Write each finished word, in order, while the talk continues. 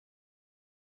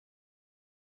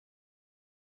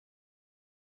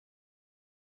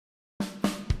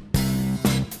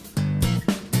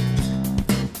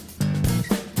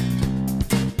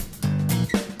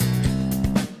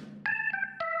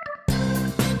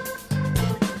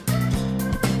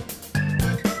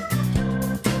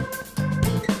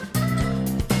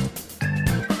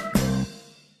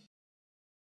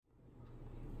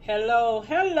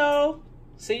Hello.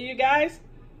 See you guys?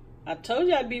 I told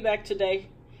you I'd be back today.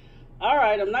 All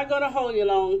right, I'm not going to hold you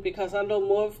long because I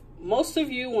know most of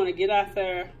you want to get out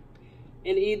there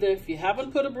and either, if you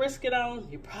haven't put a brisket on,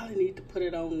 you probably need to put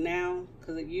it on now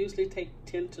because it usually takes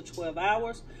 10 to 12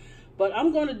 hours. But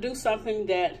I'm going to do something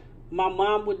that my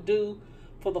mom would do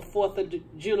for the 4th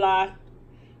of July.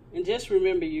 And just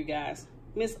remember, you guys,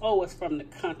 Miss O is from the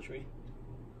country.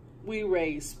 We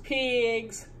raise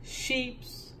pigs, sheep,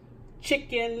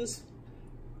 chickens,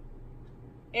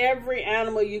 every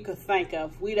animal you could think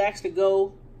of. We'd actually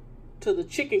go to the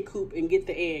chicken coop and get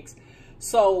the eggs.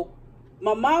 So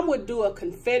my mom would do a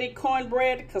confetti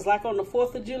cornbread because like on the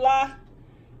 4th of July,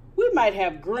 we might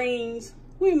have greens,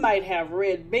 we might have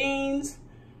red beans.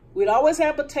 We'd always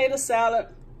have potato salad,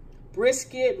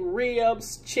 brisket,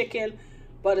 ribs, chicken.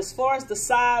 But as far as the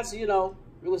sides, you know,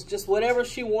 it was just whatever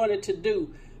she wanted to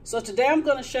do. So today I'm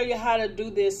going to show you how to do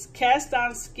this cast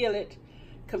iron skillet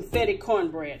confetti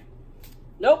cornbread.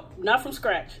 Nope, not from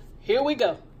scratch. Here we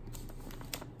go.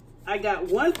 I got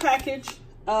 1 package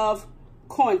of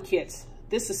corn kits.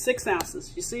 This is 6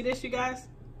 ounces. You see this, you guys?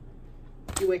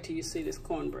 You wait till you see this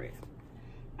cornbread.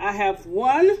 I have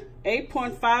 1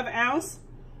 8.5 ounce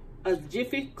of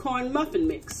Jiffy corn muffin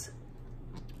mix.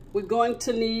 We're going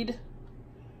to need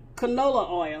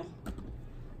canola oil.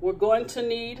 We're going to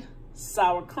need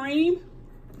sour cream.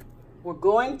 We're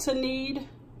going to need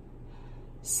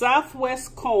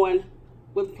southwest corn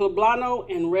with poblano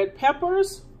and red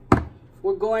peppers.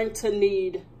 We're going to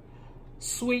need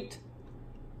sweet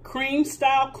cream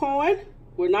style corn.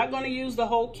 We're not going to use the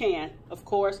whole can, of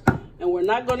course, and we're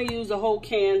not going to use the whole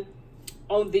can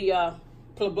on the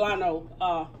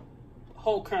poblano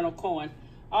whole kernel corn.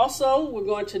 Also, we're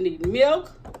going to need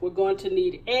milk, we're going to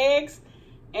need eggs,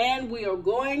 and we are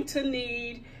going to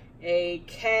need a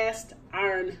cast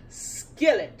iron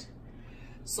skillet.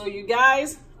 So you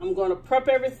guys, I'm going to prep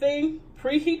everything.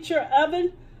 Preheat your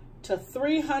oven to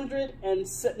preheat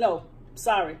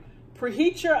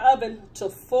your oven to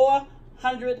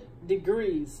 400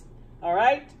 degrees. All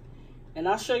right? And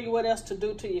I'll show you what else to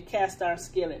do to your cast iron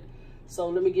skillet. So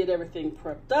let me get everything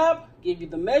prepped up, give you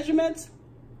the measurements,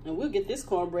 and we'll get this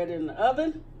cornbread in the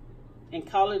oven and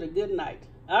call it a good night.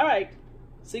 All right.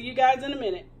 See you guys in a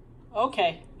minute.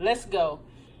 Okay, let's go.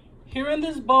 Here in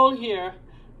this bowl here,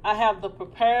 I have the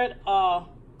prepared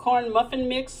corn muffin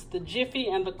mix, the Jiffy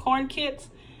and the corn kits.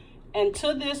 And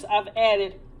to this, I've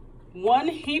added 1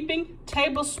 heaping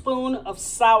tablespoon of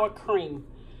sour cream.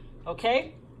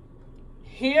 Okay?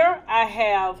 Here I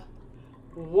have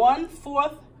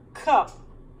 1/4 cup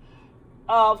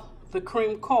of the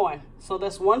cream corn. So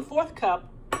that's 1/4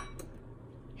 cup.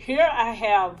 Here I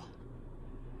have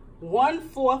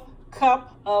 1/4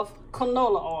 cup of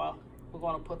canola oil. We're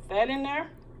going to put that in there.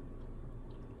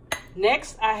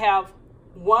 Next, I have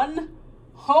 1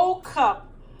 whole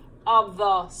cup of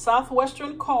the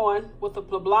southwestern corn with the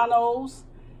poblanos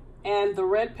and the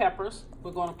red peppers.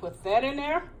 We're going to put that in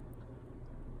there.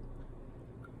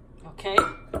 Okay.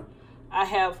 I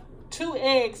have 2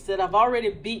 eggs that I've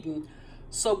already beaten.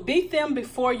 So beat them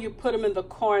before you put them in the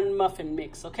corn muffin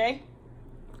mix, okay?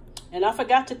 And I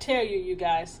forgot to tell you, you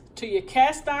guys, to your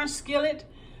cast iron skillet,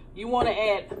 you want to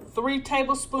add 3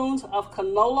 tablespoons of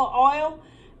canola oil,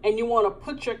 and you want to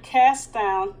put your cast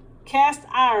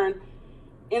iron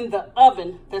in the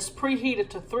oven that's preheated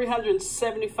to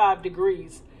 375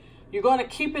 degrees. You're going to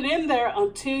keep it in there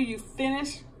until you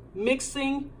finish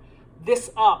mixing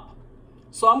this up.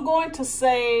 So I'm going to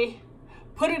say,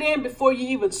 put it in before you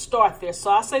even start this.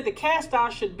 So I say the cast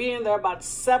iron should be in there about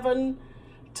 7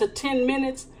 to 10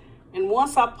 minutes. And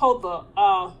once I pour the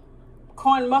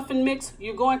corn muffin mix,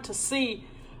 you're going to see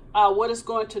what it's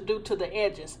going to do to the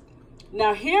edges.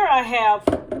 Now here I have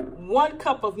 1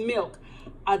 cup of milk.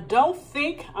 I don't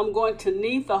think I'm going to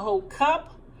need the whole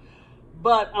cup,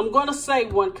 but I'm going to say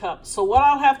 1 cup. So what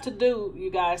I'll have to do, you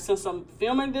guys, since I'm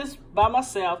filming this by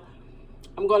myself,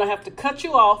 I'm going to have to cut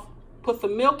you off, put the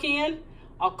milk in.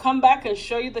 I'll come back and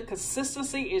show you the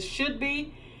consistency it should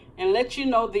be and let you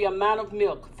know the amount of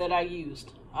milk that I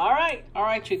used. All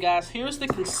right, you guys, here's the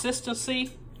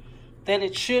consistency that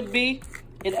it should be.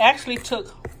 It actually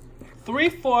took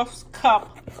 3/4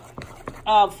 cup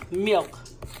of milk.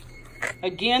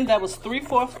 Again, that was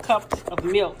 3/4 cups of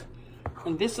milk.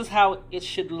 And this is how it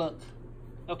should look,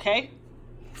 okay?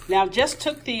 Now, just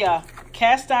took the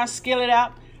cast iron skillet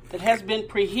out that has been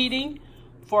preheating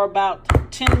for about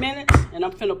 10 minutes. And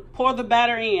I'm gonna pour the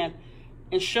batter in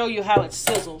and show you how it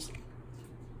sizzles.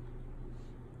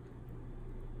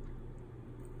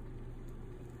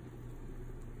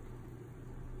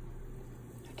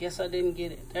 Guess I didn't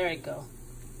get it. There you go.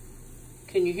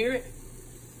 Can you hear it?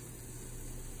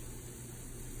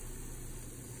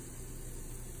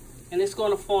 and it's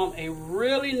going to form a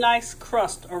really nice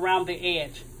crust around the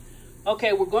edge.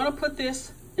 Okay, we're going to put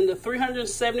this in the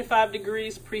 375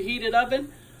 degrees preheated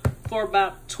oven for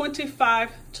about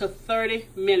 25 to 30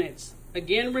 minutes.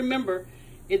 Again, remember,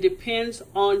 it depends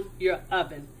on your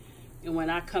oven. And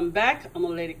when I come back, I'm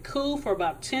going to let it cool for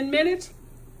about 10 minutes.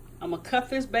 I'm going to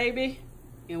cut this baby,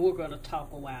 and we're going to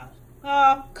talk a while.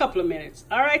 A couple of minutes.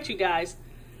 All right, you guys,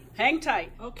 hang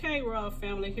tight. Okay, Raw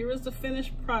family, here is the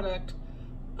finished product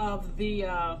of the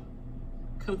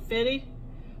confetti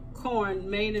corn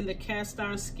made in the cast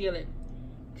iron skillet.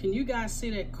 Can you guys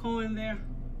see that corn there?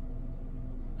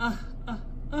 Oh,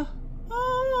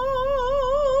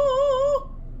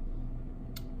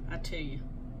 I tell you,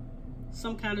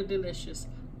 some kind of delicious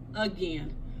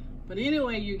again. But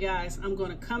anyway, you guys, I'm going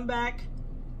to come back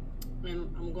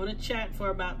and I'm going to chat for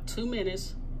about 2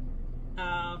 minutes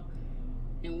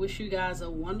and wish you guys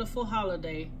a wonderful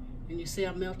holiday. And you see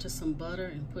I melted some butter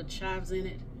and put chives in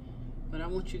it, but I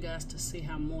want you guys to see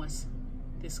how moist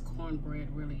this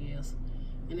cornbread really is.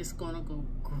 And it's going to go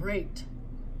great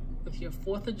with your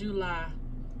 4th of July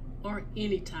or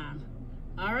anytime.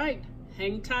 All right,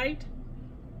 hang tight.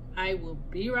 I will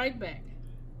be right back.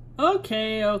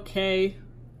 Okay.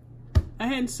 I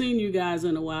hadn't seen you guys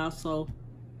in a while, so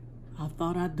I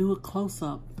thought I'd do a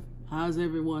close-up. How's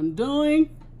everyone doing?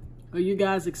 Are you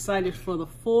guys excited for the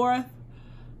 4th?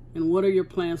 And what are your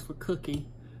plans for cooking?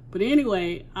 But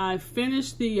anyway, I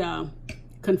finished the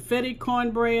confetti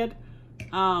cornbread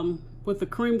with the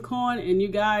cream corn, and you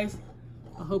guys,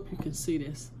 I hope you can see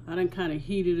this. I done kind of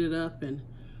heated it up and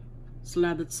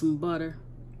slathered some butter.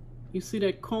 You see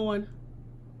that corn?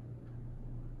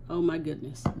 Oh my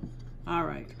goodness. All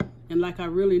right, and like I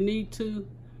really need to,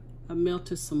 I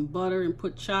melted some butter and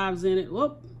put chives in it.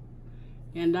 Whoop.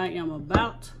 And I am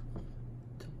about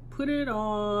to put it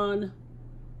on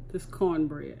this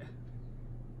cornbread.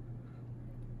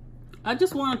 I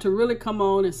just wanted to really come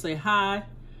on and say hi.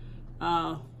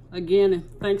 Again,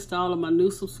 and thanks to all of my new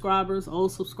subscribers,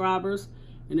 old subscribers,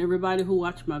 and everybody who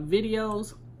watched my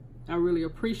videos. I really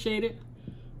appreciate it.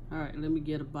 All right, let me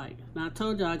get a bite. Now, I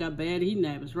told y'all I got bad eating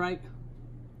habits, right?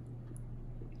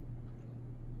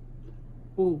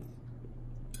 Ooh.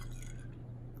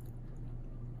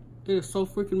 It is so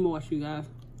freaking moist, you guys.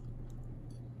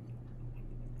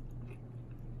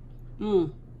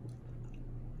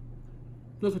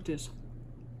 Look at this.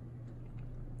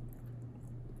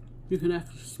 You can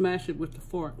actually smash it with the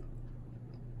fork.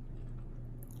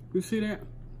 You see that?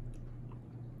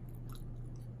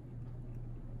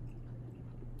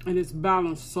 And it's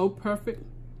balanced so perfect.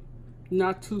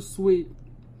 Not too sweet.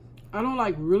 I don't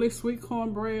like really sweet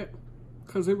cornbread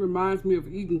because it reminds me of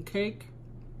eating cake.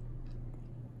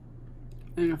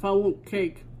 And if I want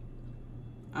cake,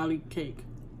 I'll eat cake.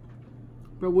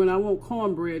 But when I want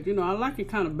cornbread, you know, I like it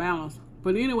kind of balanced.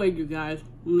 But anyway, you guys,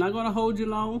 I'm not going to hold you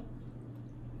long.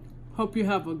 Hope you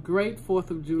have a great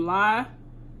 4th of July.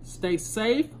 Stay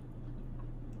safe.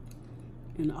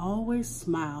 And always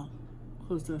smile,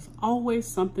 because there's always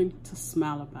something to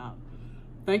smile about.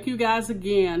 Thank you guys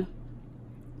again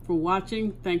for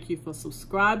watching. Thank you for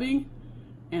subscribing.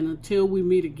 And until we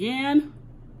meet again,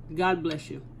 God bless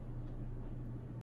you.